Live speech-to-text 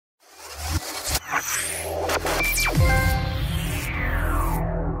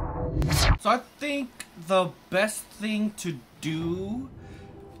So I think the best thing to do,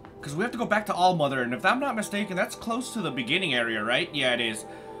 because we have to go back to Allmother, and if I'm not mistaken, that's close to the beginning area, right? Yeah, it is.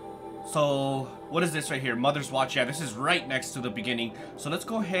 So, what is this right here? Mother's Watch. Yeah, this is right next to the beginning. So let's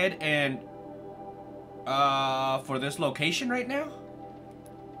go ahead and, for this location right now?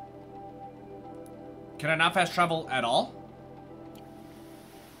 Can I not fast travel at all?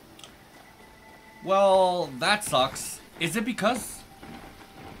 Well, that sucks. Is it because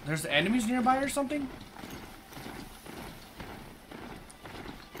there's enemies nearby or something?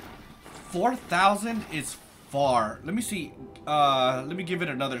 4,000 is far. Let me see. Let me give it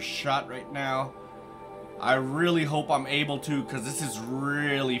another shot right now. I really hope I'm able to, because this is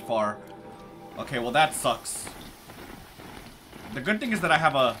really far. Okay, well that sucks. The good thing is that I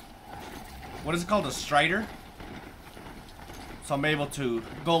have a, what is it called? A Strider. So I'm able to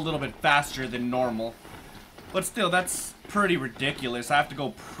go a little bit faster than normal. But still, that's pretty ridiculous. I have to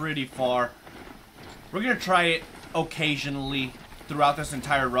go pretty far. We're going to try it occasionally throughout this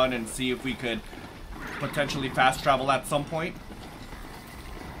entire run and see if we could potentially fast travel at some point.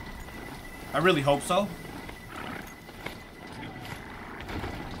 I really hope so.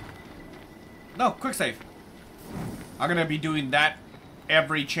 No, quick save. I'm going to be doing that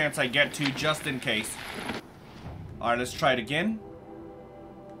every chance I get to, just in case. Alright, let's try it again.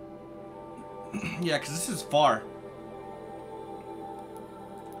 Yeah, because this is far.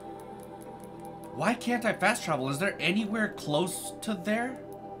 Why can't I fast travel? Is there anywhere close to there?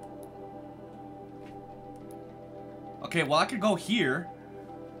 Okay, well I could go here.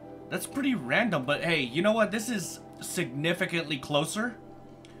 That's pretty random, but hey, you know what? This is significantly closer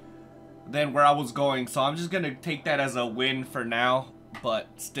than where I was going, so I'm just gonna take that as a win for now, but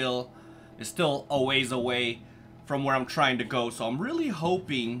still, it's still a ways away from where I'm trying to go, so I'm really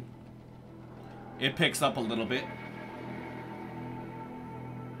hoping it picks up a little bit.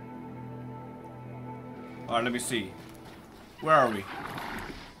 Alright, let me see. Where are we?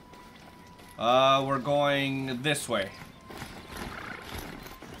 We're going this way.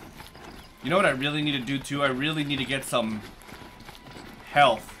 You know what I really need to do too? I really need to get some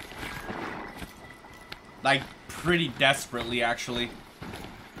health. Like, pretty desperately, actually.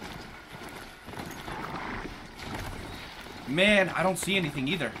 Man, I don't see anything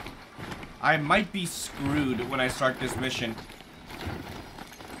either. I might be screwed when I start this mission.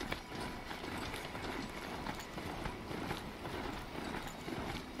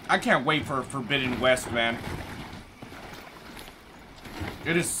 I can't wait for Forbidden West, man.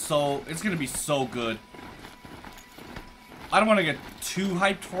 It is so... It's gonna be so good. I don't want to get too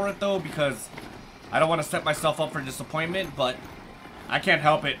hyped for it, though, because I don't want to set myself up for disappointment, but I can't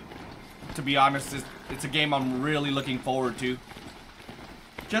help it. To be honest, it's a game I'm really looking forward to.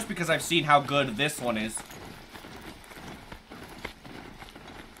 Just because I've seen how good this one is.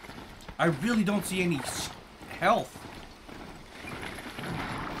 I really don't see any health.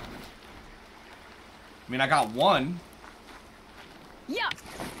 I mean, I got one. Yeah.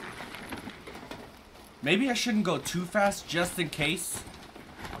 Maybe I shouldn't go too fast just in case.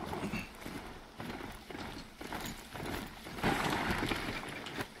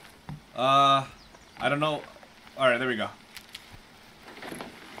 I don't know. Alright, there we go.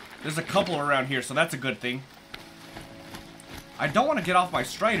 There's a couple around here, so that's a good thing. I don't want to get off my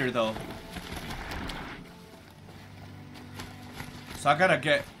Strider, though. So I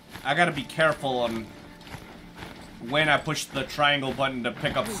gotta be careful on when I push the triangle button to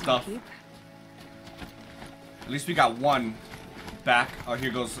pick up stuff. At least we got one back. Oh,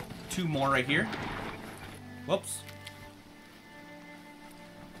 here goes two more right here. Whoops.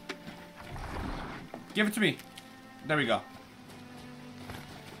 Give it to me. There we go.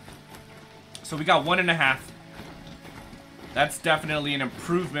 So we got 1.5. That's definitely an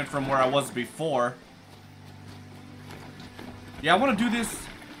improvement from where I was before. Yeah, I want to do this.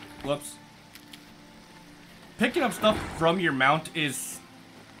 Whoops. Picking up stuff from your mount is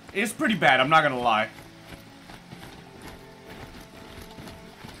pretty bad, I'm not gonna lie.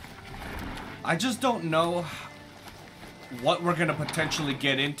 I just don't know what we're gonna potentially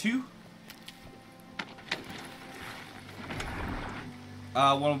get into.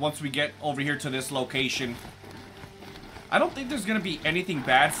 Once we get over here to this location. I don't think there's gonna be anything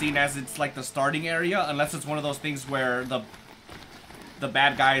bad, seeing as it's like the starting area, unless it's one of those things where the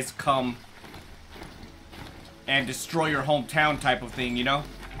bad guys come and destroy your hometown type of thing, you know?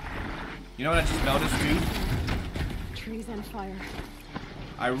 You know what I just noticed, too? Trees on fire.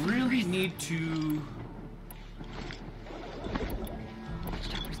 I really need to...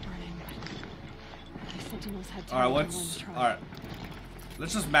 Chopper's burning. The sentinels had to Alright, Alright.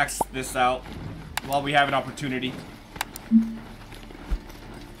 Let's just max this out while we have an opportunity.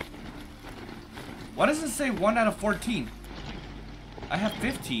 Why does it say 1 out of 14? I have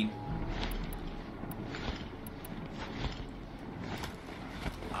 15.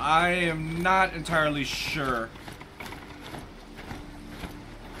 I am not entirely sure.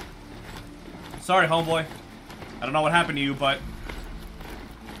 Sorry, homeboy. I don't know what happened to you, but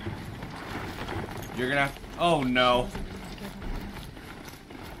you're gonna have... Oh, no.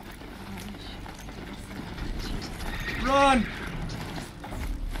 Run!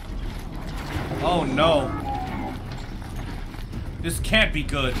 Oh, no. This can't be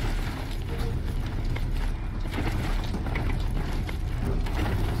good.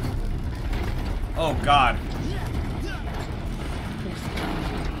 Oh, God.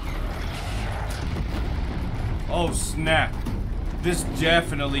 Oh, snap. This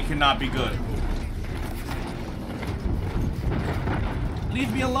definitely cannot be good.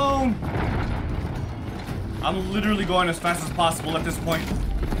 Leave me alone. I'm literally going as fast as possible at this point.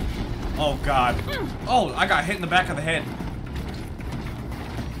 Oh, God. Oh, I got hit in the back of the head.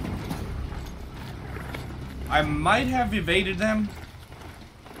 I might have evaded them.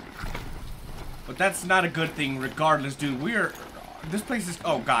 But that's not a good thing regardless, dude. This place is...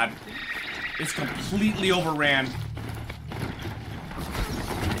 Oh, God. It's completely overran.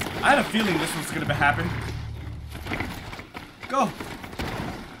 I had a feeling this was going to happen. Go.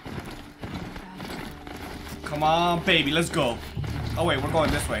 Come on, baby. Let's go. Oh, wait. We're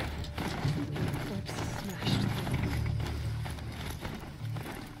going this way.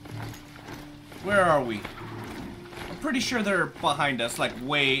 Where are we? I'm pretty sure they're behind us, like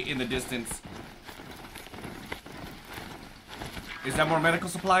way in the distance. Is that more medical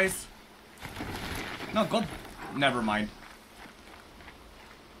supplies? No, go. Never mind.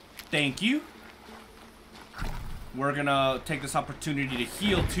 Thank you. We're gonna take this opportunity to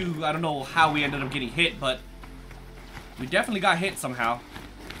heal too. I don't know how we ended up getting hit, but we definitely got hit somehow.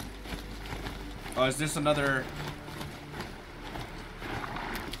 Oh, is this another...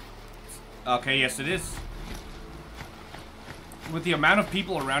 Okay, yes it is. With the amount of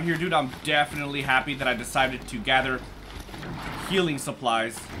people around here, dude, I'm definitely happy that I decided to gather healing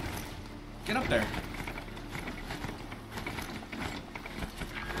supplies. Get up there.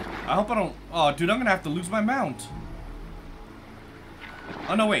 I hope I don't... Oh, dude, I'm gonna have to lose my mount.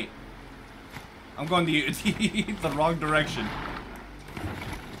 Oh, no, wait. I'm going the wrong direction.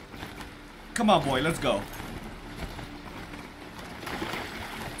 Come on, boy, let's go.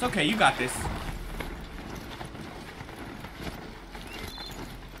 It's okay, you got this.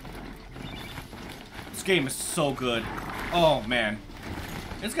 This game is so good. Oh, man.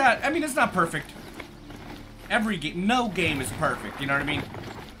 It's got... I mean, it's not perfect. Every game... No game is perfect, you know what I mean?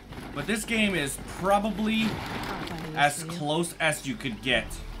 But this game is probably as close as you could get.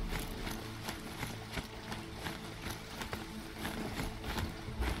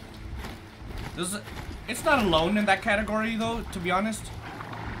 It's not alone in that category, though, to be honest.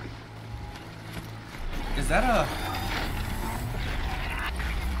 Is that a...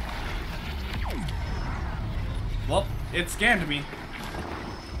 Well, it scanned me.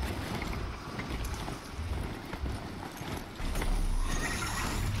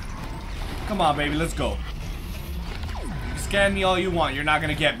 Come on, baby, let's go. Scan me all you want, you're not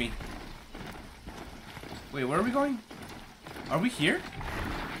gonna get me. Wait, where are we going? Are we here?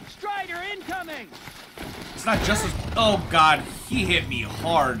 Strider incoming! It's not just as... Oh, God, he hit me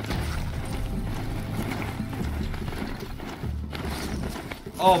hard.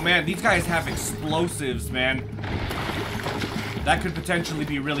 Oh, man, these guys have explosives, man. That could potentially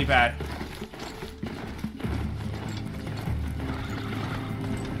be really bad.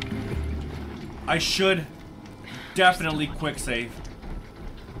 I should definitely quick save.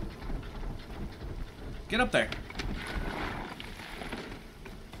 Get up there.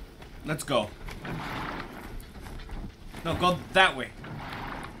 Let's go. No, go that way.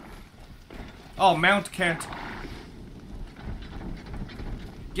 Oh, mount can't.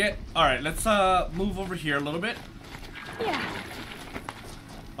 Get... Alright, let's move over here a little bit. Yeah.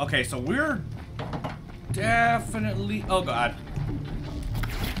 Okay, so we're definitely... Oh, God.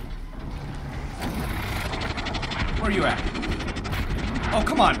 Where are you at? Oh,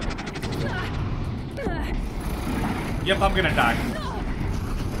 come on. Yep, I'm gonna die.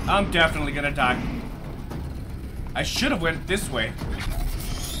 I'm definitely gonna die. I should have went this way.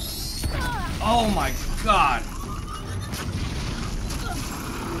 Oh my God.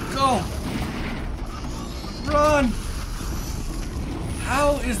 Go. Run.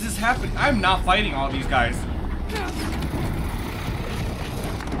 How is this happening? I'm not fighting all these guys.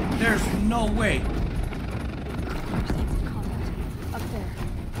 There's no way.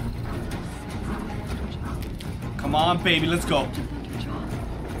 Come on, baby, let's go.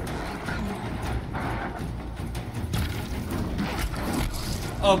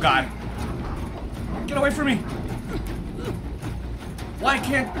 Oh god. Get away from me. Why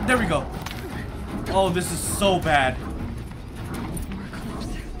can't... There we go. Oh, this is so bad.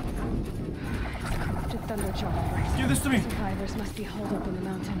 Give this to me. Survivors must be holed up in the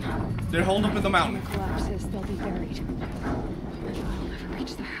mountain. They're holed up in the mountain. When it collapses, they'll be buried. And I'll never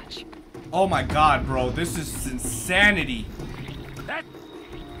reach the hatch. Oh my god, bro. This is insanity.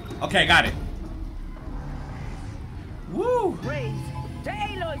 Okay, got it. Woo! Raise to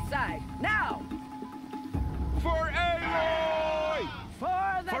Aloy's side, now! For Aloy!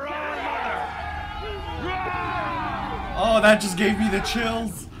 For the For our Captain! mother! Oh, that just gave me the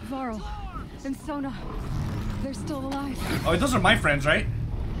chills. Varl and Sona, they're still alive. Oh, those are my friends, right?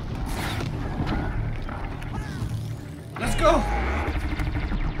 Let's go.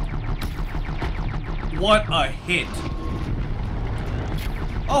 What a hit.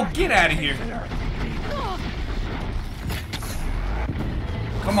 Oh, get out of here.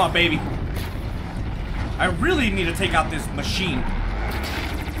 Come on, baby. I really need to take out this machine.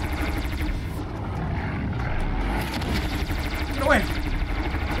 Get away.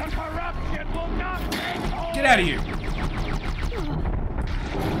 The corruption will not take hold! Get out of here.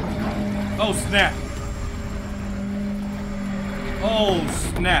 Oh, snap. Oh,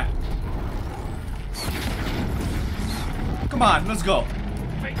 snap. Come on, let's go.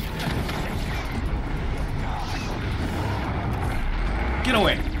 Get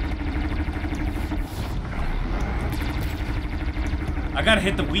away. I gotta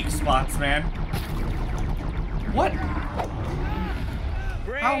hit the weak spots, man. What?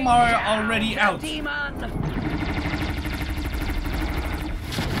 How am I already out? Demon!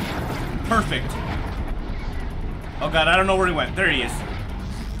 Perfect. Oh god, I don't know where he went. There he is.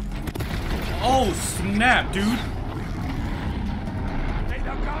 Oh, snap, dude. May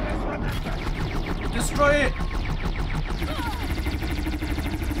the goddess remember! Destroy it.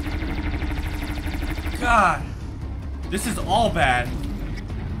 God. This is all bad.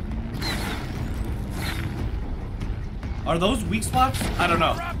 Are those weak spots? I don't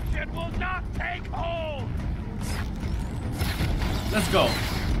know. Corruption will not take hold! Let's go.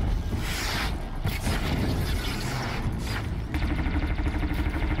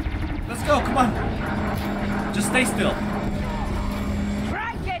 Let's go, come on. Just stay still.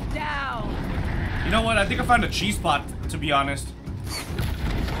 Crack it down! You know what? I think I found a cheese spot, to be honest.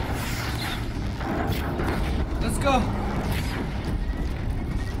 Let's go.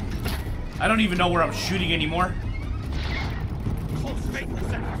 I don't even know where I'm shooting anymore.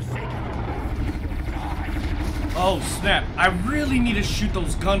 Oh, snap. I really need to shoot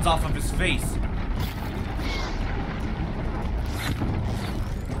those guns off of his face.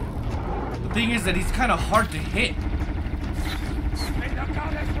 The thing is that he's kind of hard to hit. May the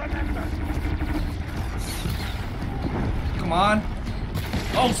goddess remember! Come on.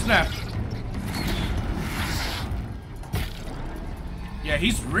 Oh, snap. Yeah,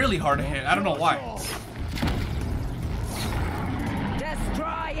 he's really hard to hit. I don't know why.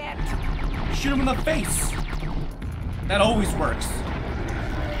 Destroy it! Shoot him in the face. That always works.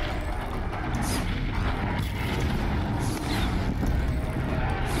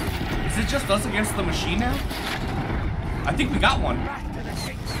 Is it just us against the machine now? I think we got one.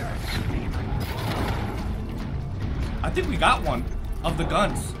 I think we got one of the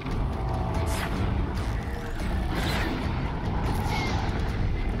guns.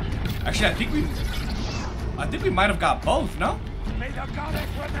 Actually, I think we might have got both, no? May the goddess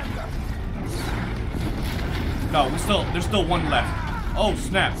remember! No, there's still one left. Oh,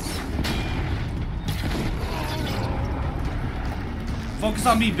 snap. Focus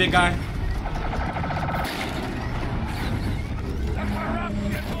on me, big guy. The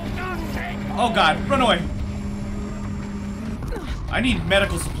corruption will not take hold! Oh god, run away. I need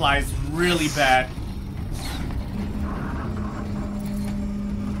medical supplies really bad.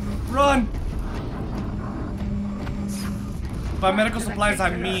 Run! By medical supplies, I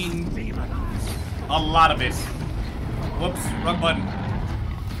mean a lot of it. Whoops, wrong button.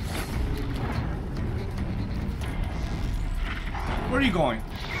 Where are you going?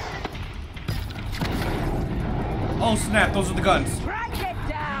 Oh snap, those are the guns. Crack it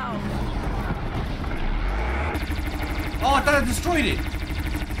down! Oh, I thought I destroyed it.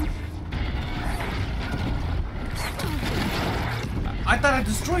 I thought I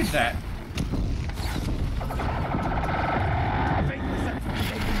destroyed that.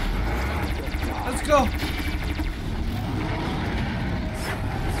 Let's go.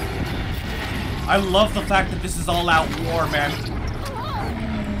 I love the fact that this is all out war, man.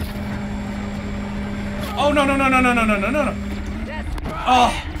 Oh no no no no no no no no no!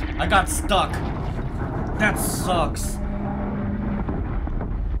 Oh, I got stuck. That sucks.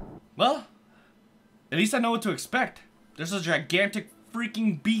 Well, at least I know what to expect. There's a gigantic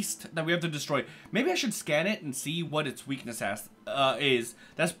freaking beast that we have to destroy. Maybe I should scan it and see what its weakness is.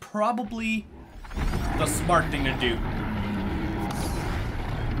 That's probably the smart thing to do.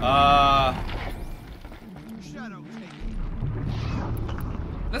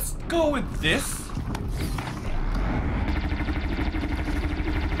 Let's go with this.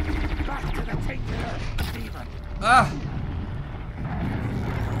 Back to the tainted demon. Ah!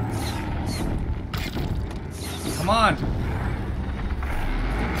 Come on!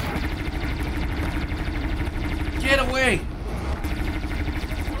 Get away!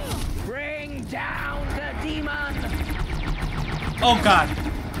 Bring down the demon. Oh God!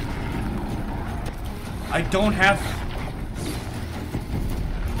 I don't have...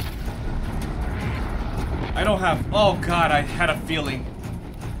 Oh God, I had a feeling.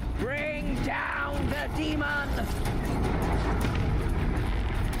 Bring down the demon.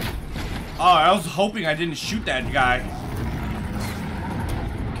 Oh, I was hoping I didn't shoot that guy.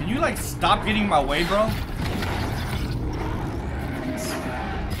 Can you like stop getting in my way, bro?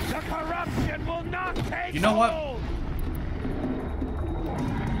 The corruption will not take You know what? hold.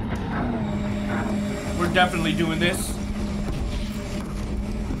 We're definitely doing this.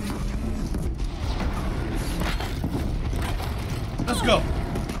 Let's go.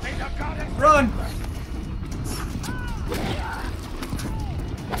 May the goddess Run!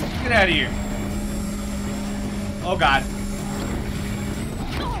 Get out of here. Oh God.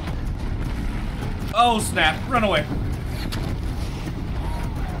 Oh snap. Run away.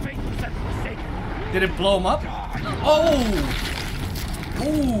 faithless and forsaken. Did it blow him up? Oh!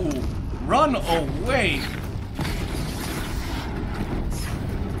 Ooh! Run away!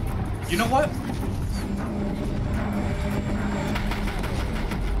 You know what?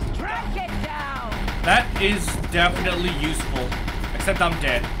 Track it down. That is definitely useful. Except I'm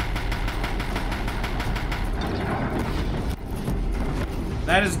dead.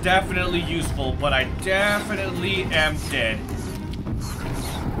 That is definitely useful, but I definitely am dead.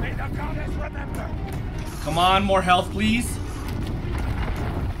 May the goddess remember. Come on, more health, please.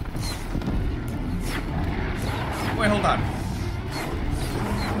 Wait, hold on.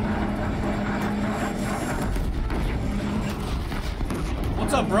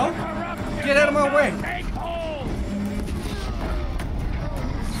 What's up, bro? Get out of my way. Take hold.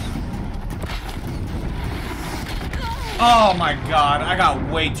 Oh my God, I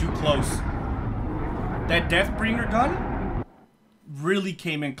got way too close. That Deathbringer gun really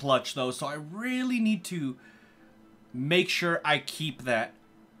came in clutch though, so I really need to make sure I keep that.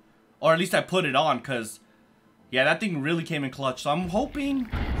 Or at least I put it on, because yeah, that thing really came in clutch. So I'm hoping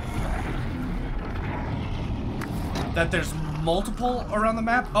that there's multiple around the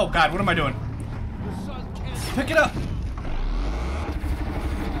map. Oh God, what am I doing? Pick it up.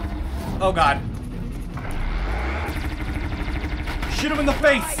 Oh God. Shoot him in the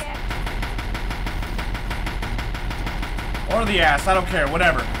face. Or the ass, I don't care,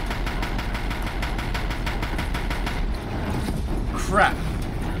 whatever. Crap.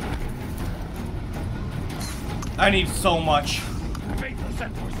 I need so much. Faithless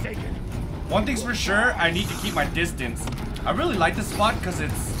and forsaken. One thing's for sure, I need to keep my distance. I really like this spot because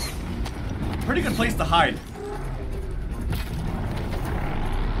it's a pretty good place to hide.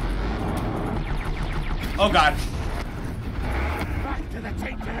 Oh God. Back to the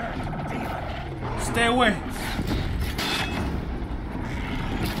tainted earth, demon. Stay away.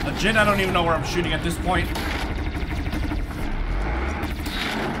 Legit, I don't even know where I'm shooting at this point.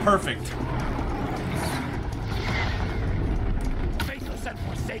 Perfect. Faithless and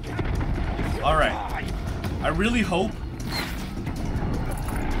forsaken. Alright. I really hope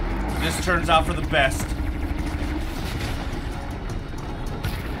this turns out for the best.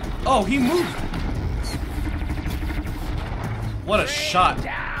 Oh, he moved. What a shot.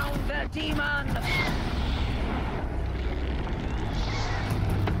 Down the demon.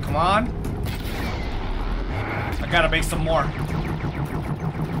 Come on. I gotta make some more.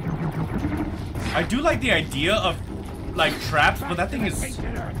 I do like the idea of like traps, but that thing is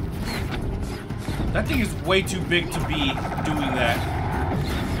way too big to be doing that.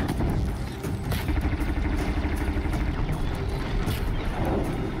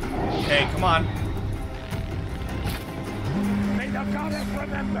 Okay, come on. May the goddess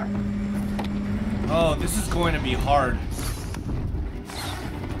remember. Oh, this is going to be hard.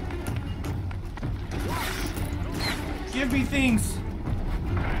 Give me things.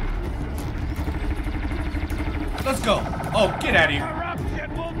 Let's go. Oh, get out of here.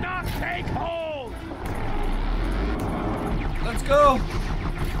 Corruption will not take hold. Let's go.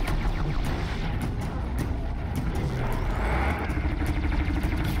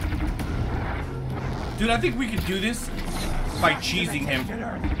 Dude, I think we could do this by cheesing him.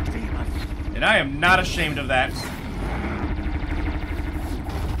 And I am not ashamed of that.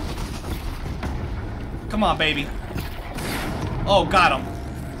 Come on, baby. Oh, got him.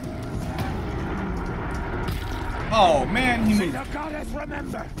 Oh, man, he moved.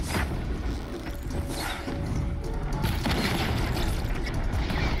 Remember.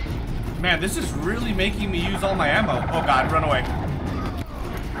 Man, this is really making me use all my ammo. Oh, God, run away.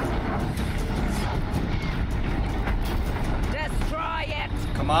 Destroy it.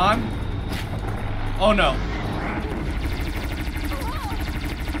 Come on. Oh, no.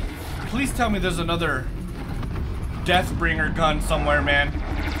 Please tell me there's another Deathbringer gun somewhere, man.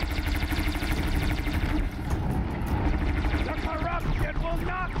 The corruption will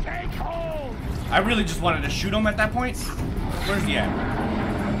not take hold. I really just wanted to shoot him at that point. Where's he at?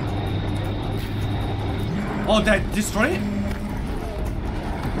 Oh, did I destroy it?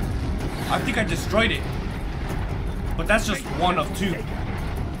 I think I destroyed it. But that's just one of two.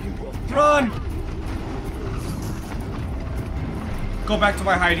 Run! Go back to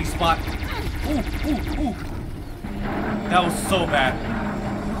my hiding spot. Ooh, ooh, ooh. That was so bad.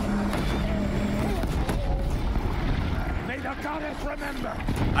 May the goddess remember.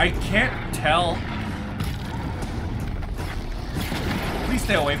 I can't tell. Please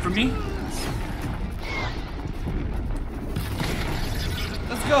stay away from me.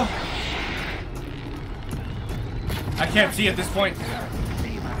 Let's go. I can't see at this point.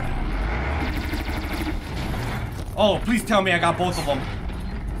 Oh, please tell me I got both of them.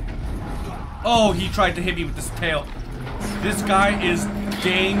 Oh, he tried to hit me with his tail. This guy is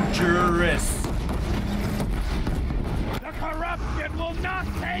dangerous. The corruption will not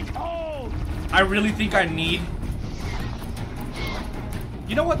take hold. I really think I need...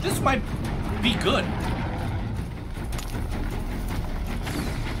 You know what? This might be good.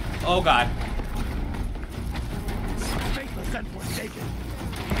 Oh, God. Faithless and forsaken.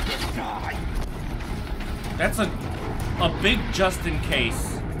 Die. That's a big just in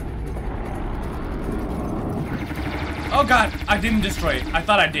case. Oh, God. I didn't destroy it. I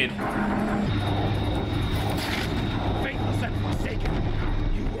thought I did. Faithless and forsaken.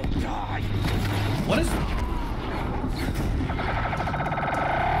 You will die. What is...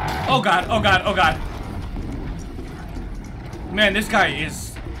 Oh, God. Oh, God. Oh, God. Man, this guy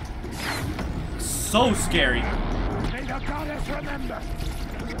is so scary. May the goddess remember.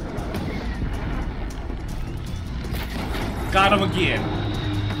 Got him again.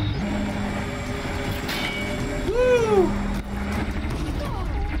 Woo!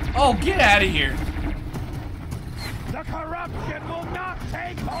 Oh, get out of here. The corruption will not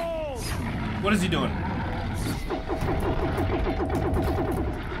take hold. What is he doing?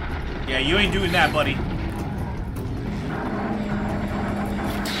 Yeah, you ain't doing that, buddy.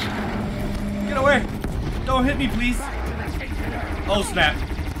 Get away. Don't hit me, please. Oh, snap.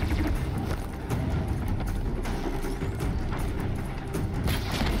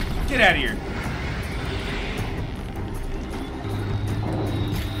 Get out of here.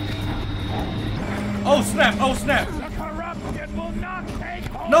 Oh, snap. Oh, snap. The corruption will not take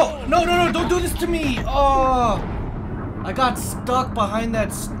hold. No, no, no, no, don't do this to me. Oh, I got stuck behind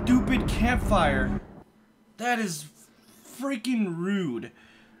that stupid campfire. That is freaking rude.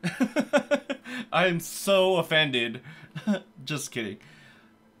 I am so offended. Just kidding.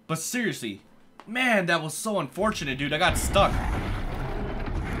 But seriously, man, that was so unfortunate, dude. I got stuck.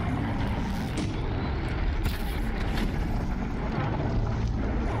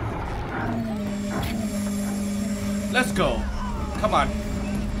 Let's go. Come on.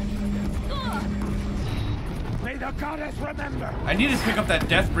 May the goddess remember. I need to pick up that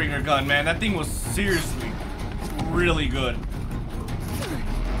Deathbringer gun, man. That thing was seriously really good.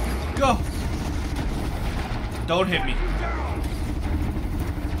 Go. Don't hit me.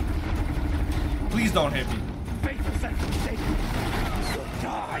 Please don't hit me. Faithless and forsaken. You will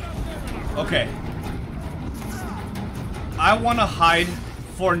die. Okay. I want to hide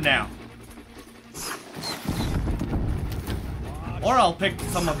for now. Or I'll pick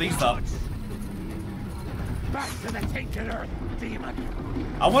some of these up. Back to the tainted earth, demon.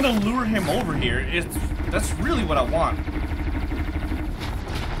 I want to lure him over here. That's really what I want.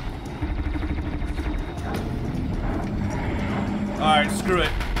 Alright, screw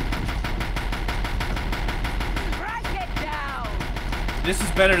it. Break it down. This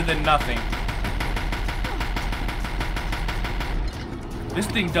is better than nothing. This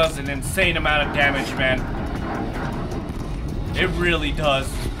thing does an insane amount of damage, man. It really does.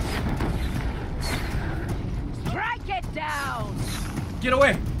 Break it down. Get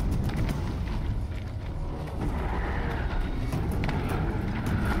away.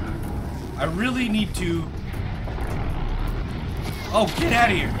 I really need to... Oh, get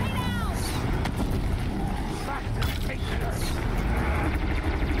out of here.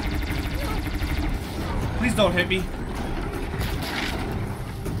 Please don't hit me.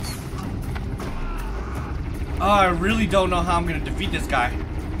 Oh, I really don't know how I'm gonna defeat this guy.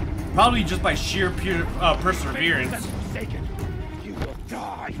 Probably just by sheer pure perseverance. You will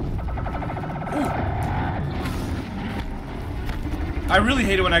die. Ooh. I really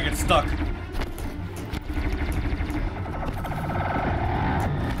hate it when I get stuck.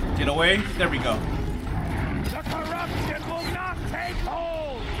 Get away. There we go. The corruption will not take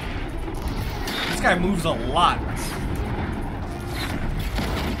hold. This guy moves a lot.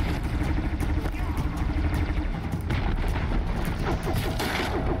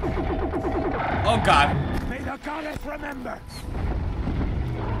 Oh god. May the goddess remember.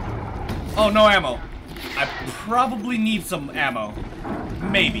 Oh, no ammo. I probably need some ammo.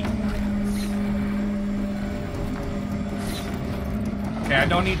 Maybe. Okay, I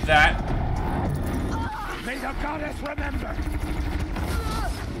don't need that. May the goddess remember.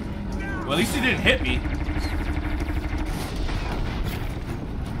 Well, at least he didn't hit me.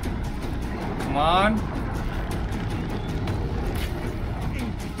 Come on.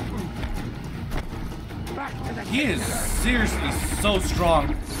 Back to the He is seriously so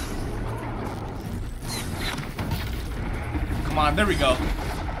strong. Come on, there we go.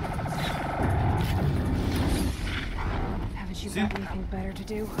 Haven't you See? got anything better to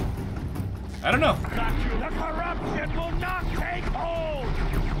do? I don't know. Got you. The corruption will not take hold.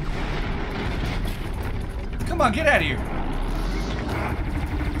 Come on, get out of here.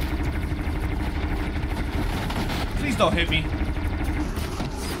 Please don't hit me.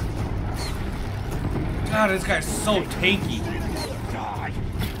 God, this guy's so tanky. Die.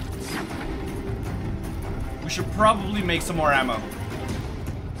 We should probably make some more ammo.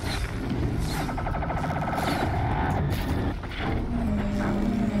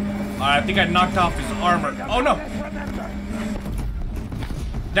 I think I knocked off his armor. Oh no!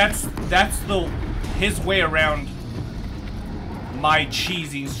 That's his way around my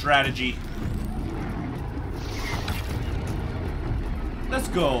cheesy strategy. Let's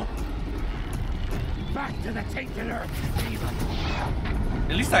go. Back to the tainted earth.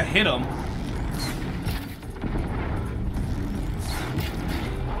 At least I hit him.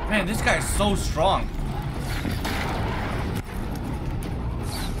 Man, this guy's so strong.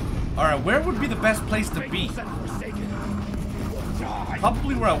 Alright, where would be the best place to be?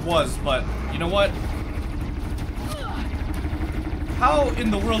 Probably where I was, but you know what? How in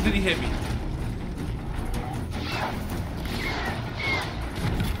the world did he hit me?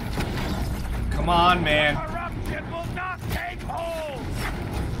 Come on, man. Corruption will not take hold.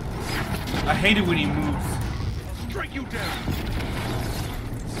 I hate it when he moves. Strike you down.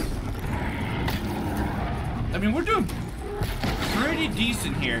 I mean, we're doing pretty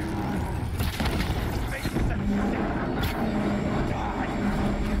decent here.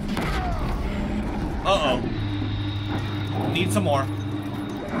 Uh-oh. Need some more.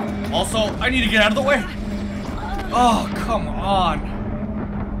 Also, I need to get out of the way. Oh, come on.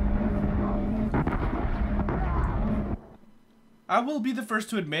 I will be the first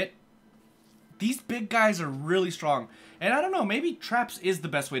to admit, these big guys are really strong. And I don't know, maybe traps is the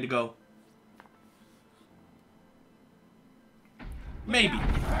best way to go. Maybe.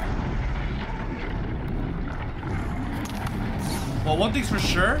 Well, one thing's for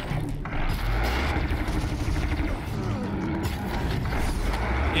sure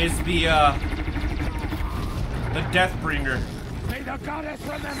is the Deathbringer. May the goddess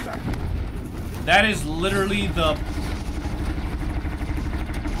remember. That is literally the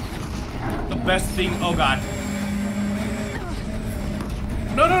best thing. Oh god.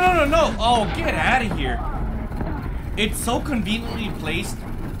 No, no, no, no, no. Oh, get out of here. It's so conveniently placed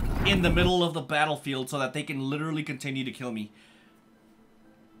in the middle of the battlefield so that they can literally continue to kill me.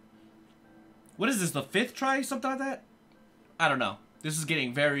 What is this, the 5th try? Something like that? I don't know. This is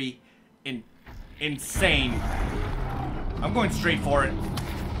getting very insane. I'm going straight for it.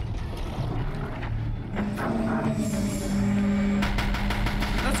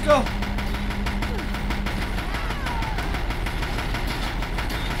 Let's go.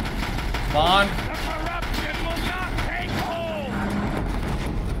 Come on. The corruption will not take hold.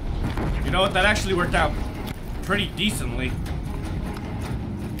 You know what? That actually worked out pretty decently.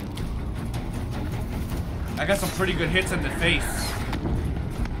 I got some pretty good hits in the face.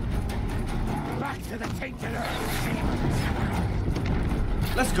 Back to the tainted earth.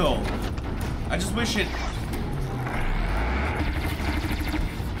 Let's go. I just wish it...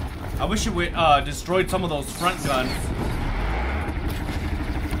 I wish it would destroyed some of those front guns.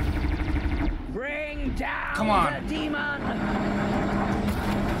 come on. The demon.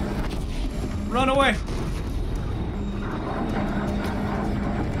 Run away.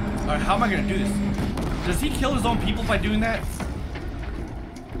 Alright, how am I gonna do this? Does he kill his own people by doing that?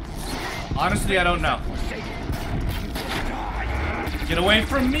 Honestly, I don't know. Get away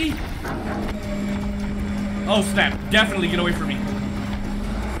from me! Oh snap, definitely get away from me.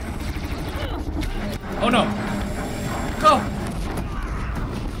 Oh no. Go!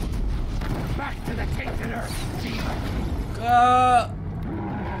 Back to the tainted earth, demon.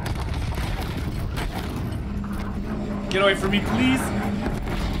 Get away from me, please.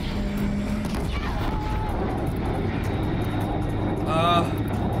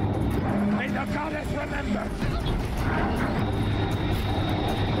 May the goddess remember.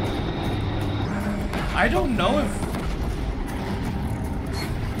 I don't know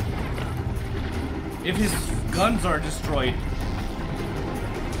if his guns are destroyed.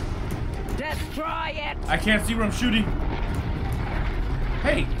 Destroy it. I can't see where I'm shooting.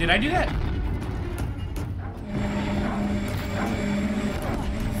 Hey, did I do that?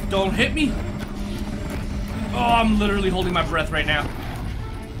 Don't hit me. Oh, I'm literally holding my breath right now.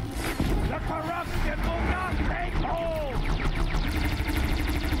 The corruption will not take hold.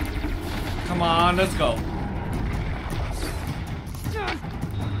 Come on, let's go.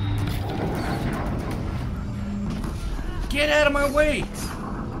 Get out of my way.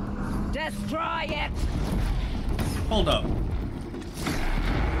 Destroy it. Hold up.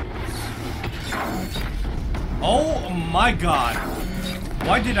 Oh my god.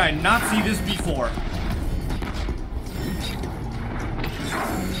 Why did I not see this before?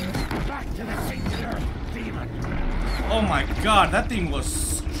 Back to the tainted earth, demon. Oh my god, that thing was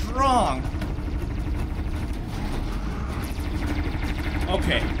strong.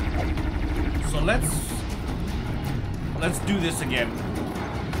 Okay. So let's do this again.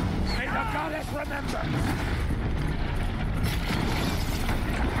 May the goddess remember.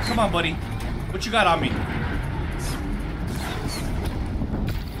 Come on, buddy. What you got on me?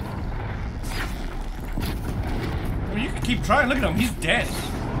 I mean, you can keep trying. Look at him. He's dead.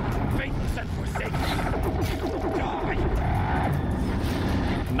 Faithless and forsaken. Die.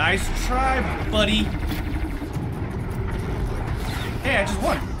 Nice try, buddy. Hey, I just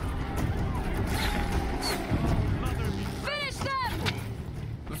won. Finish them.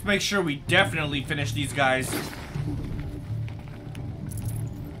 Let's make sure we definitely finish these guys.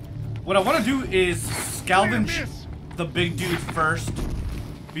 What I want to do is scavenge the big dude first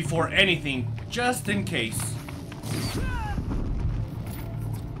before anything, just in case.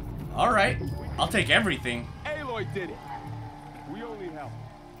 Alright, I'll take everything. Aloy did it. We only help.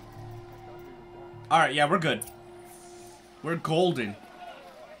 Alright, yeah, we're good. We're golden.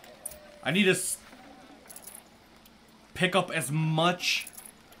 I need to pick up as much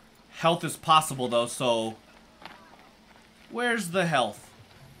health as possible, though, so... Where's the health?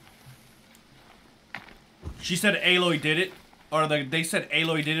 She said Aloy did it. Or they said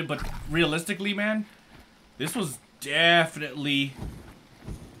Aloy did it, but realistically, man, this was definitely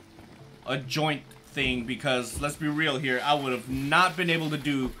a joint thing, because, let's be real here, I would have not been able to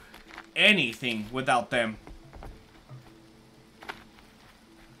do anything without them.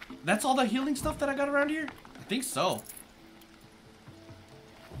 That's all the healing stuff that I got around here? I think so.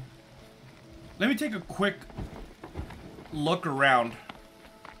 Let me take a quick look around.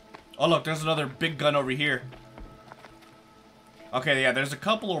 Oh look, there's another big gun over here. Okay, yeah, there's a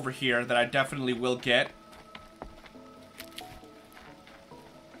couple over here that I definitely will get.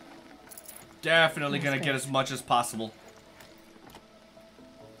 Definitely gonna get as much as possible.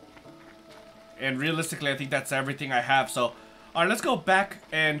 And realistically, I think that's everything I have, so... Alright, let's go back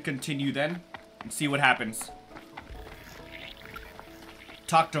and continue then. And see what happens.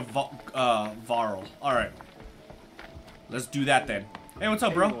 Talk to Varl. Alright. Let's do that then. Hey, what's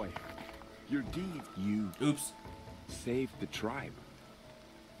up, bro? Aloy, your deed, you Oops. saved the tribe.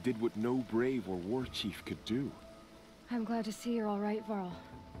 Did what no brave or war chief could do. I'm glad to see you're all right, Varl.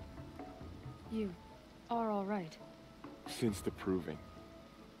 You are all right. Since the proving.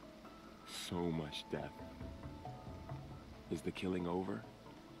 So much death. Is the killing over?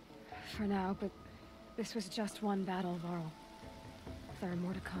 For now, but this was just one battle, Varl. There are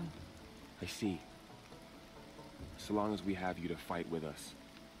more to come. I see. So long as we have you to fight with us,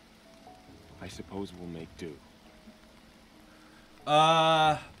 I suppose we'll make do.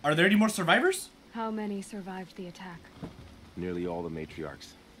 Are there any more survivors? How many survived the attack? Nearly all the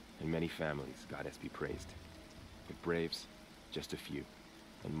matriarchs, and many families, goddess be praised. But braves, just a few,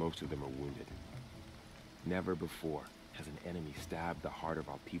 and most of them are wounded. Never before has an enemy stabbed the heart of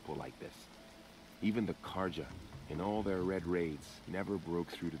our people like this. Even the Karja, in all their red raids, never broke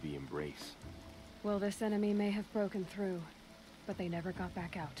through to the embrace. Well, this enemy may have broken through, but they never got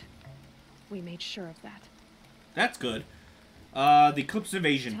back out. We made sure of that. That's good. The Eclipse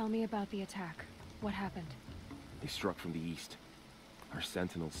Invasion. Tell me about the attack. What happened? They struck from the east. Our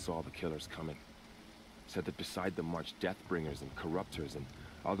sentinels saw the killers coming. Said that beside them marched Deathbringers and Corruptors and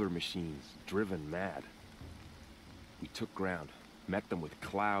other machines, driven mad. We took ground, met them with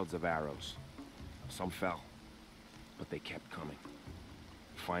clouds of arrows. Some fell, but they kept coming.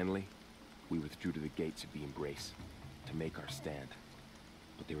 Finally, we withdrew to the gates of the Embrace to make our stand.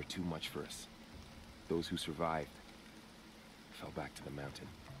 But they were too much for us. Those who survived fell back to the mountain.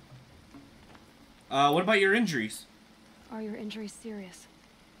 What about your injuries? Are your injuries serious?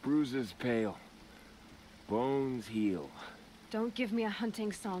 Bruises pale. Bones heal. Don't give me a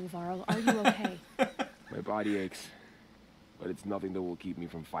hunting song, Varl. Are you okay? My body aches, but it's nothing that will keep me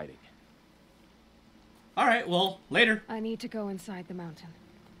from fighting. Alright, well, later. I need to go inside the mountain.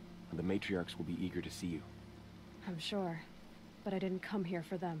 And the matriarchs will be eager to see you. I'm sure, but I didn't come here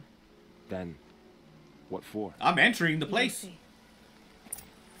for them. Then, what for? I'm entering the You'll place. see.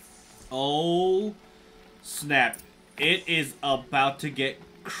 Oh, snap. It is about to get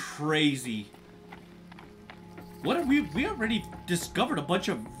crazy. What have we already discovered a bunch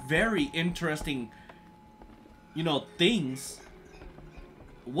of very interesting, you know, things.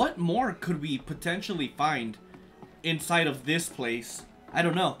 What more could we potentially find inside of this place? I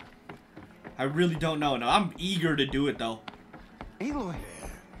don't know. I really don't know. No, I'm eager to do it though. Aloy!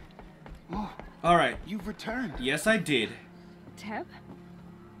 Oh, Alright. you've returned. Yes, I did. Teb?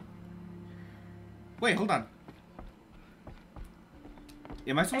 Wait, hold on.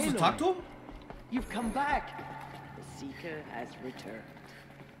 Am I supposed to talk to him? You've come back. The Seeker has returned.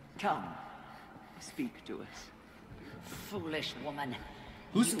 Come, speak to us. Foolish woman.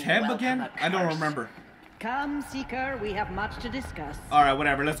 Who's You Teb welcome again? a I don't curse. remember. Come, Seeker, we have much to discuss. Alright,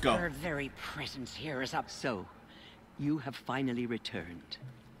 whatever, let's go. Her very presence here is up. So, you have finally returned.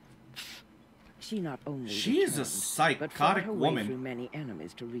 She not only She is a returned, but fought psychotic her way woman. through many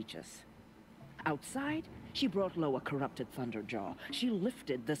enemies to reach us. Outside, she brought low a corrupted Thunderjaw. She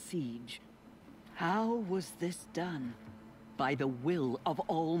lifted the siege. How was this done? By the will of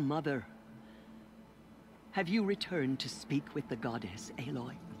All-Mother. Have you returned to speak with the goddess,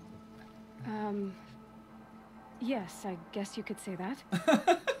 Aloy? Yes, I guess you could say that.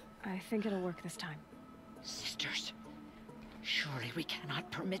 I think it'll work this time. Sisters, surely we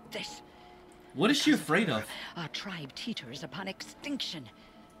cannot permit this. What is she Because afraid her, of? Our tribe teeters upon extinction.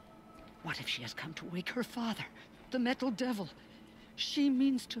 What if she has come to wake her father, the Metal Devil? She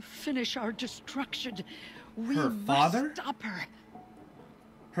means to finish our destruction. We Her must father? stop her.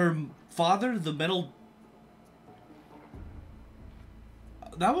 Her father, the metal...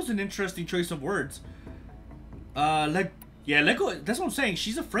 That was an interesting choice of words. Let go. That's what I'm saying.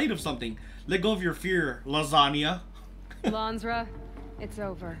 She's afraid of something. Let go of your fear, lasagna. Lansra, it's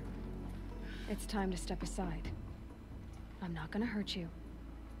over. It's time to step aside. I'm not gonna hurt you.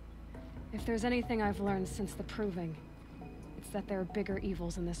 If there's anything I've learned since the Proving, it's that there are bigger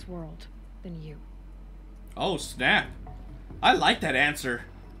evils in this world than you. Oh, snap. I like that answer.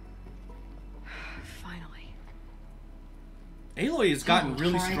 Finally. Aloy has gotten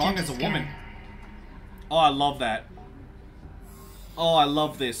really strong as a woman. Oh, I love that. Oh, I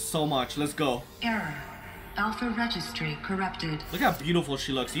love this so much. Let's go. Error. Alpha registry corrupted. Look how beautiful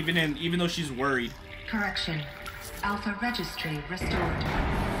she looks, even though she's worried. Correction. Alpha registry restored.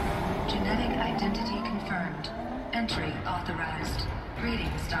 Genetic identity confirmed. Entry authorized.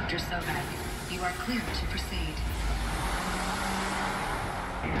 Greetings, Dr. Sobek. You are cleared to proceed.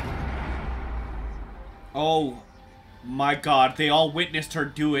 Oh my god, they all witnessed her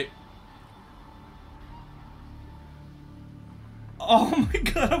do it. Oh my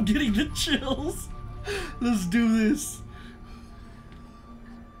god, I'm getting the chills. Let's do this.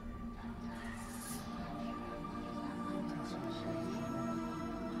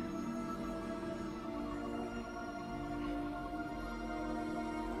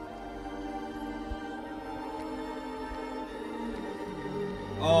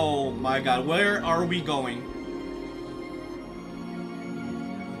 Oh my god, where are we going?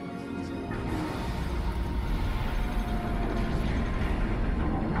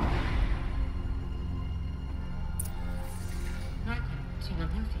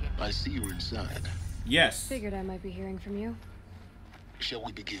 I see you're inside. Yes. Figured I might be hearing from you. Shall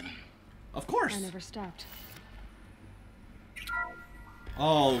we begin? Of course. I never stopped.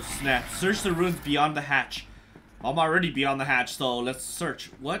 Oh, snap. Search the ruins beyond the hatch. I'm already beyond the hatch, so let's search.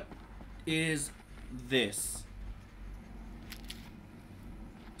 What is this?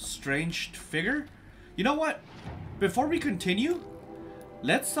 Strange figure? You know what? Before we continue,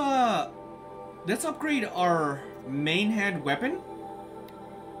 let's Let's upgrade our main hand weapon.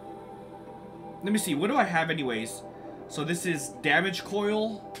 Let me see, what do I have anyways? So this is damage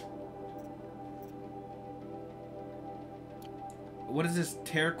coil. What is this?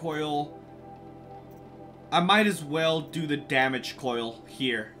 Tear coil. I might as well do the damage coil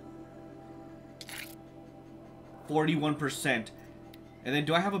here. 41%. And then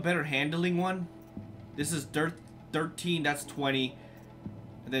do I have a better handling one? This is 13, that's 20.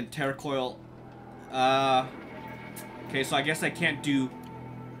 And then tear coil. Okay, so I guess I can't do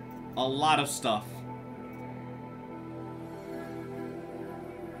a lot of stuff.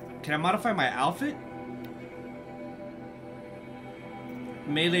 Can I modify my outfit?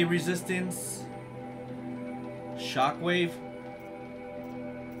 Melee resistance. Shockwave.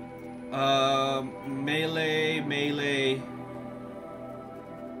 Melee.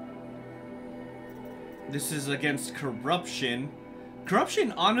 This is against corruption.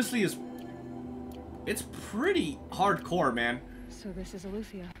 Corruption, honestly, it's pretty hardcore, man. So this is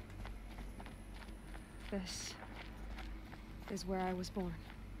Aletheia. This is where I was born.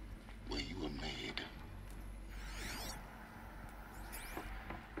 Where you were made.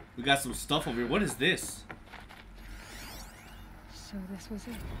 We got some stuff over here. What is this? So this was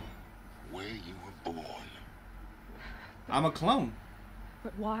it. Where you were born. I'm a clone.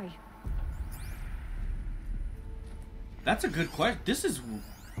 But why? That's a good question. This is...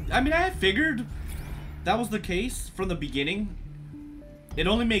 I mean, I figured that was the case from the beginning. It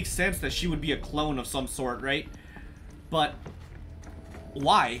only makes sense that she would be a clone of some sort, right? But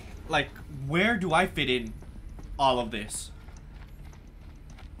why? Like, where do I fit in all of this?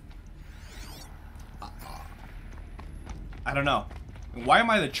 I don't know. Why am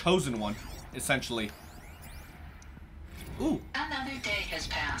I the chosen one, essentially? Ooh. Another day has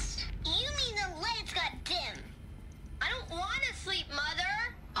passed. You mean the lights got dim? I don't want to sleep,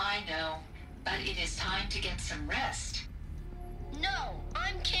 Mother. I know, but it is time to get some rest. No,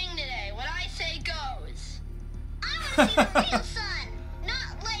 I'm king today. What I say goes. I want to see the real sun,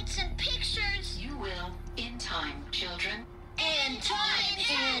 not lights and pictures. You will, in time, children. In time,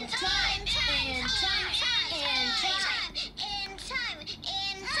 in time, in time, in time, in time,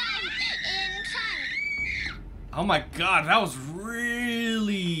 in time. Oh my god, that was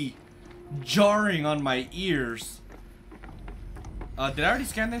really jarring on my ears. Did I already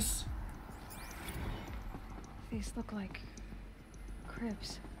scan this? These look like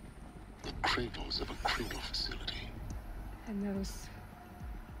cribs. The cradles of a cradle facility. And those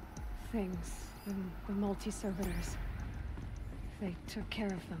things, the multi-servitors, they took care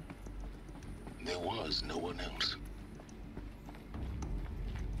of them. There was no one else.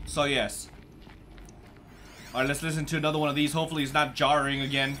 So yes. Alright, let's listen to another one of these. Hopefully it's not jarring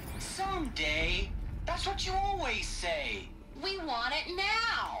again. Someday. That's what you always say. We want it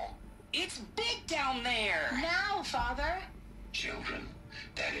now. It's big down there. Now, Father. Children,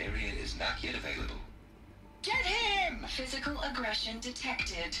 that area is not yet available. Get him! Physical aggression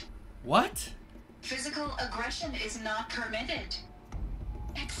detected. What? Physical aggression is not permitted.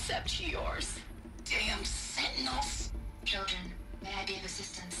 Except yours. Damn sentinels. Children, may I be of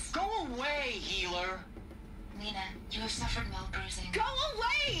assistance? Go away, healer. Lena, you have suffered mild bruising. Go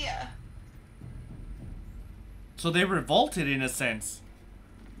away! So they revolted in a sense.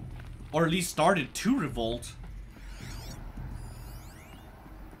 Or at least started to revolt.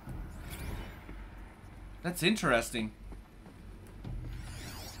 That's interesting.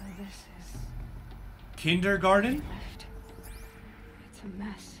 So this is Kindergarten? left. It's a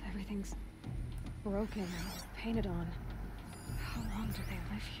mess. Everything's broken and painted on. How long do they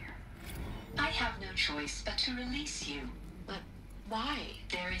live here? I have no choice but to release you. But why?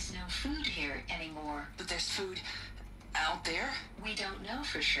 There is no food here anymore. But there's food out there? We don't know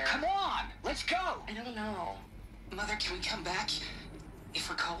for sure. Come on, let's go. I don't know. Mother, can we come back if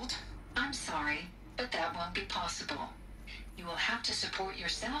we're cold? I'm sorry, but that won't be possible. You will have to support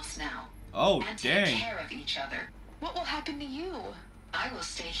yourselves now. Oh, and dang. take care of each other. What will happen to you? I will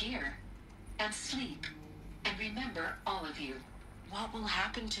stay here and sleep and remember all of you. What will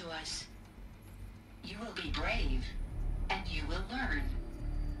happen to us? You will be brave and you will learn.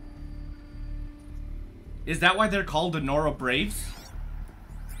 Is that why they're called the Nora Braves?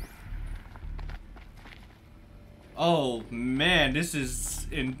 Oh man, this is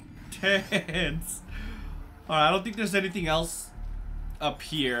intense. Alright, I don't think there's anything else up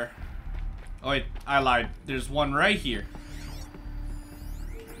here. Oh wait, I lied. There's one right here.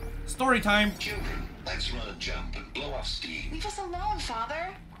 Story time. Children, let's run a jump and blow off steam. Leave us alone, Father.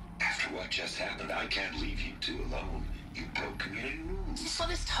 After what just happened, I can't leave you two alone. You broke community rules. Just let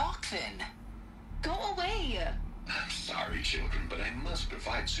us talk then. Go away. I'm sorry, children, but I must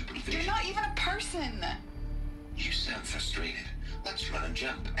provide supervision. You're not even a person. You sound frustrated. Let's run and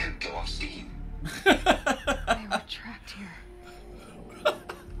jump and blow off steam. They were trapped here their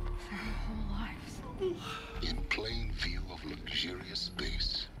whole lives. In plain view of luxurious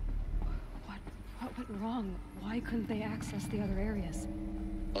space. What went wrong? Why couldn't they access the other areas?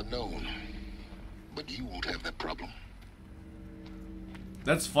 Unknown. But you won't have that problem.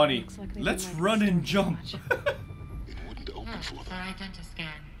 That's funny. Like let's run and jump. It wouldn't open for them.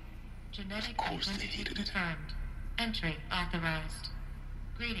 Identiscan. Genetic Of course they identity hated it. confirmed. Entry authorized.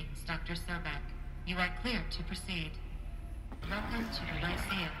 Greetings, Dr. Sobek. You are clear to proceed. Welcome to the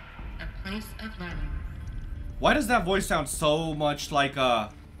Lyceum, a place of learning. Why does that voice sound so much like I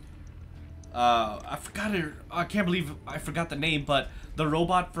forgot it. I can't believe I forgot the name, but the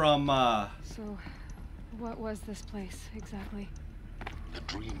robot from So, what was this place exactly? The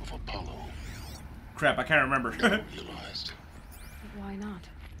dream of Apollo. Crap, I can't remember. Never realized. Why not?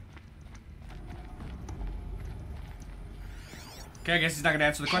 Okay, I guess he's not gonna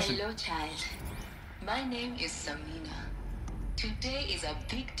answer the question. Hello, child. My name is Samina. Today is a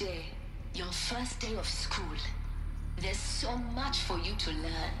big day. Your first day of school. There's so much for you to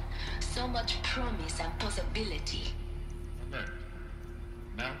learn. So much promise and possibility. Alert.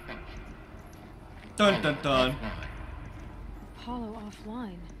 Malfunction. Dun dun dun. Apollo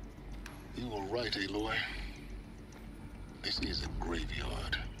offline. You were right, Aloy. This is a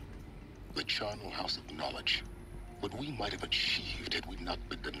graveyard. The charnel house of knowledge. What we might have achieved had we not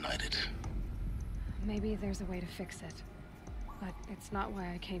been denied it. Maybe there's a way to fix it. But it's not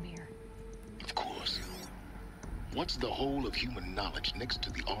why I came here. Of course. What's the whole of human knowledge next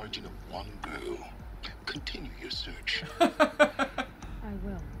to the origin of one girl? Continue your search. I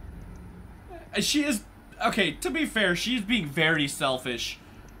will. She is... Okay, to be fair, she's being very selfish.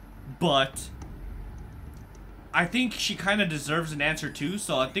 But... I think she kind of deserves an answer too,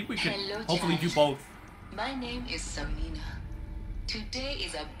 so I think we could hopefully do both. My name is Samina. Today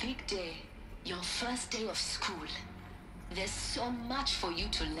is a big day. Your first day of school. There's so much for you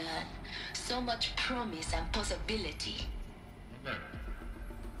to learn. So much promise and possibility. Alert.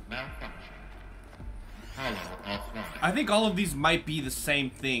 Malfunction. Apollo offline. I think all of these might be the same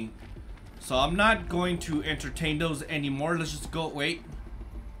thing. So I'm not going to entertain those anymore. Let's just go... Wait.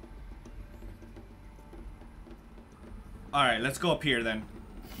 Alright, let's go up here then.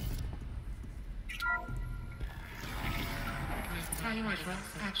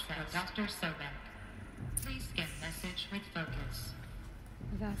 Dr. Sobek. Please scan message with focus.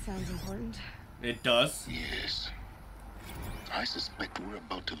 That sounds important. It does. Yes. I suspect we're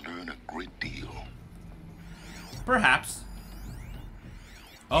about to learn a great deal. Perhaps.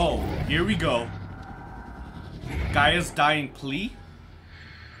 Oh, here we go. Gaia's dying plea?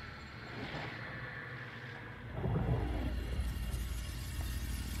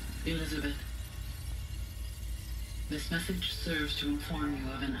 Elizabeth, this message serves to inform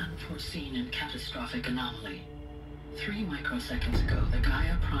you of an unforeseen and catastrophic anomaly. 3 microseconds ago, the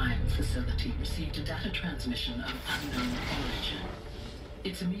Gaia Prime facility received a data transmission of unknown origin.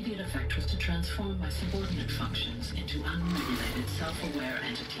 Its immediate effect was to transform my subordinate functions into unregulated, self-aware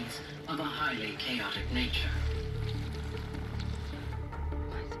entities of a highly chaotic nature.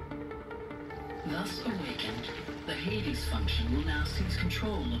 Thus awakened, the Hades function will now seize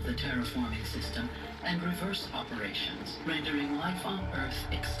control of the terraforming system and reverse operations, rendering life on Earth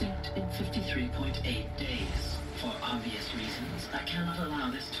extinct in 53.8 days. For obvious reasons, I cannot allow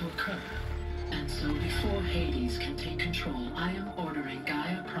this to occur. And so before Hades can take control, I am ordering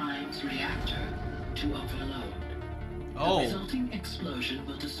Gaia Prime's reactor to overload. Oh. The resulting explosion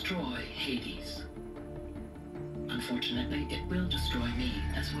will destroy Hades. Unfortunately, it will destroy me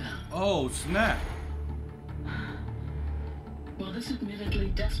as well. Oh, snap. While this admittedly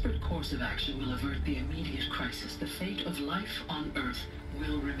desperate course of action will avert the immediate crisis, the fate of life on Earth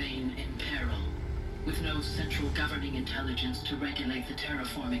will remain in peril. With no central governing intelligence to regulate the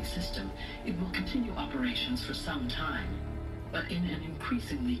terraforming system, it will continue operations for some time, but in an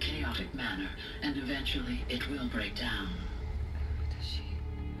increasingly chaotic manner, and eventually it will break down. Does she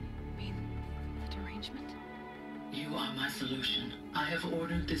mean the derangement? You are my solution. I have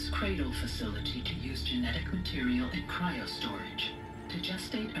ordered this cradle facility to use genetic material in cryostorage to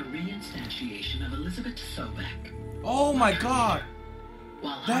gestate a reinstantiation of Elizabeth Sobek. Oh my god!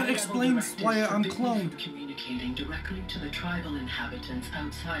 While That explains why I'm cloned. Communicating directly to the tribal inhabitants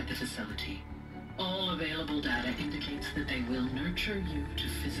outside the facility. All available data indicates that they will nurture you to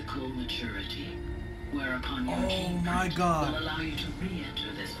physical maturity, whereupon your gene print will allow you to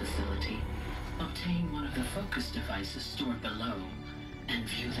re-enter this facility, obtain one of the focus devices stored below, and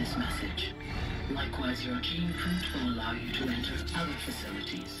view this message. Likewise, your gene print will allow you to enter other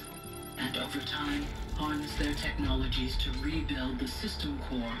facilities, and over time, harness their technologies to rebuild the system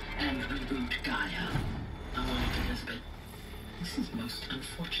core and reboot Gaia. Elizabeth, this is most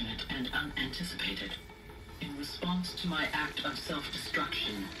unfortunate and unanticipated. In response to my act of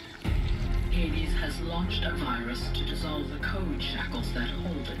self-destruction, Hades has launched a virus to dissolve the code shackles that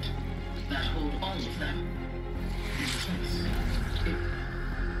hold it, that hold all of them. In place,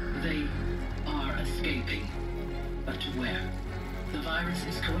 they are escaping. But to where? The virus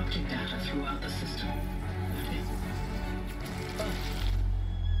is corrupting data throughout the system. What is it? Oh.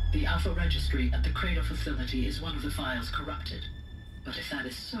 The Alpha Registry at the Cradle facility is one of the files corrupted. But if that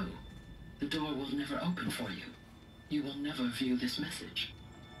is so, the door will never open for you. You will never view this message.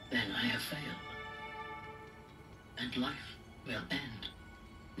 Then I have failed. And life will end.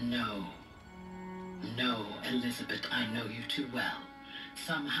 No. No, Elizabeth, I know you too well.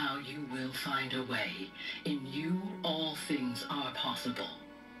 Somehow you will find a way. In you, all things are possible.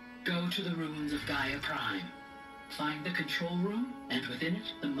 Go to the ruins of Gaia Prime. Find the control room, and within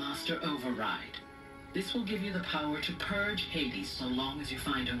it, the Master Override. This will give you the power to purge Hades so long as you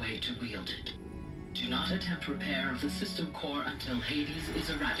find a way to wield it. Do not attempt repair of the system core until Hades is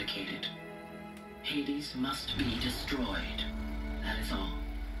eradicated. Hades must be destroyed. That is all.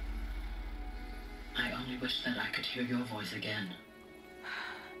 I only wish that I could hear your voice again.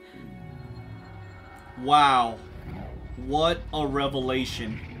 Wow. What a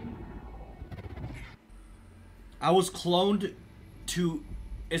revelation. I was cloned to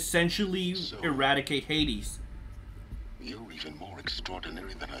essentially eradicate Hades. You're even more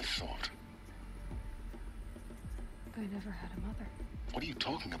extraordinary than I thought. I never had a mother. What are you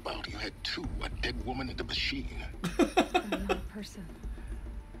talking about? You had two, a dead woman and a machine. I'm not a person.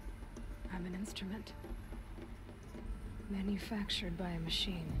 I'm an instrument. Manufactured by a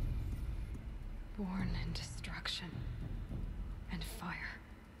machine. Born in destruction and fire.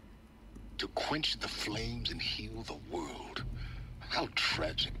 To quench the flames and heal the world. How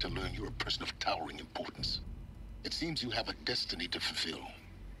tragic to learn you're a person of towering importance. It seems you have a destiny to fulfill.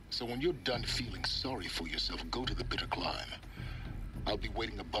 So when you're done feeling sorry for yourself, go to the bitter climb. I'll be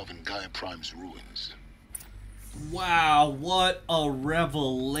waiting above in Gaia Prime's ruins. Wow, what a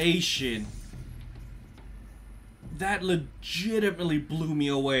revelation. That legitimately blew me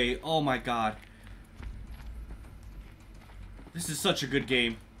away. Oh my god. This is such a good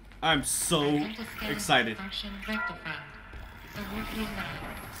game. I'm so excited. Function rectified. Delivery line.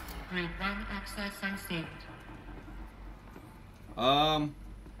 Grade 1 access unsaved.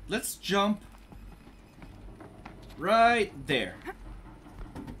 Let's jump right there.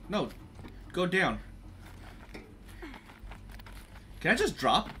 No, go down. Can I just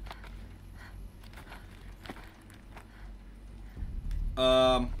drop?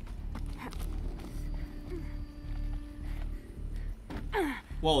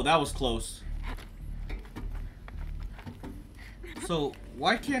 Whoa, that was close. So,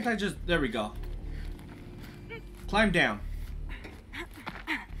 why can't I just... There we go. Climb down.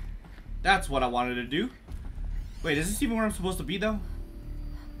 That's what I wanted to do. Wait, is this even where I'm supposed to be, though?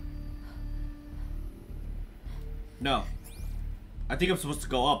 No. I think I'm supposed to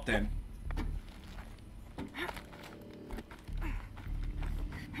go up, then.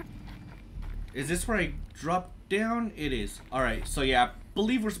 Is this where I drop down? It is. Alright, so yeah, I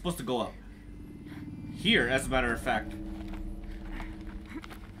believe we're supposed to go up. Here, as a matter of fact.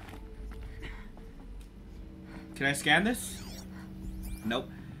 Can I scan this? Nope.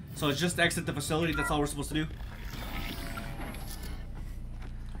 So it's just exit the facility, that's all we're supposed to do?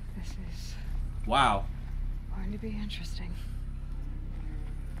 This is... Wow. going to be interesting.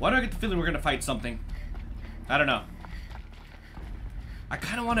 Why do I get the feeling we're gonna fight something? I don't know. I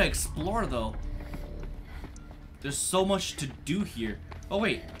kind of want to explore, though. There's so much to do here. Oh,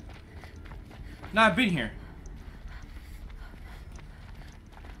 wait. No, I've been here.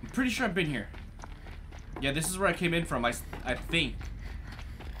 I'm pretty sure I've been here. Yeah, this is where I came in from, I think.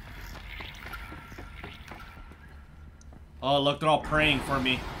 Oh, look, they're all praying for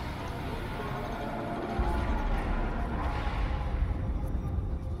me.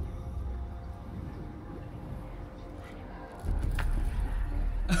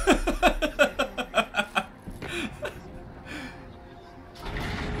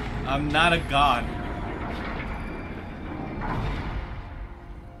 I'm not a god.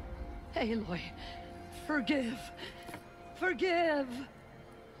 Aloy, forgive. Forgive.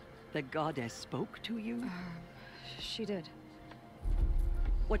 The goddess spoke to you? She did.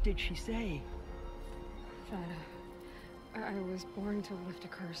 What did she say? That I was born to lift a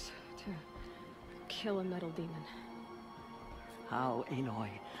curse, to kill a metal demon. How, Aloy?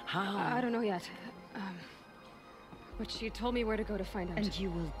 How? I don't know yet. But she told me where to go to find out. And you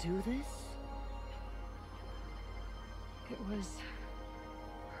will do this? It was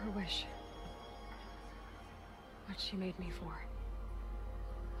her wish. What she made me for.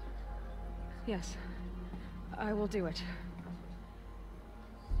 Yes, I will do it.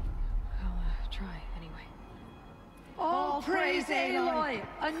 I'll try anyway. All praise Aloy,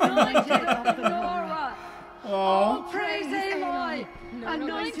 anointed of the Nora. All praise Aloy,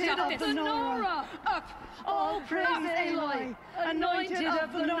 anointed of the Nora. Up. All praise Aloy, anointed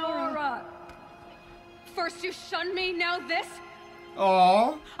of the Nora. First you shun me, now this?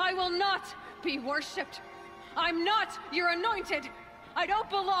 Aww. I will not be worshipped. I'm not your anointed. I don't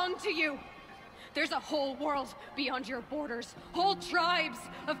belong to you. There's a whole world beyond your borders. Whole tribes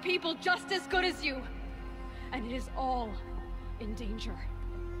of people just as good as you. And it is all in danger.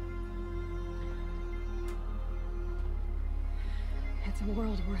 It's a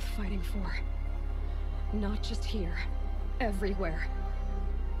world worth fighting for. Not just here. Everywhere.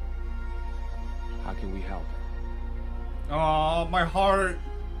 How can we help? Oh, my heart.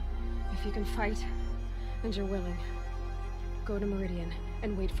 If you can fight, and you're willing, go to Meridian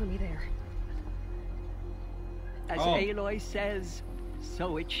and wait for me there. As Aloy says,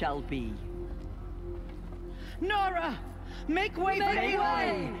 so it shall be. Nora! Make way for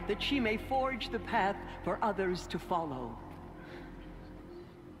Aloy, that she may forge the path for others to follow.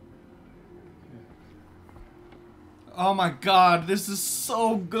 Oh my god, this is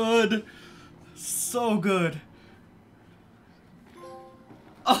so good. So good.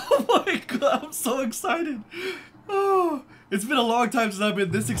 Oh my god, I'm so excited. Oh, it's been a long time since I've been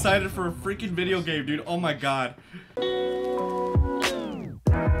this excited for a freaking video game, dude. Oh my god.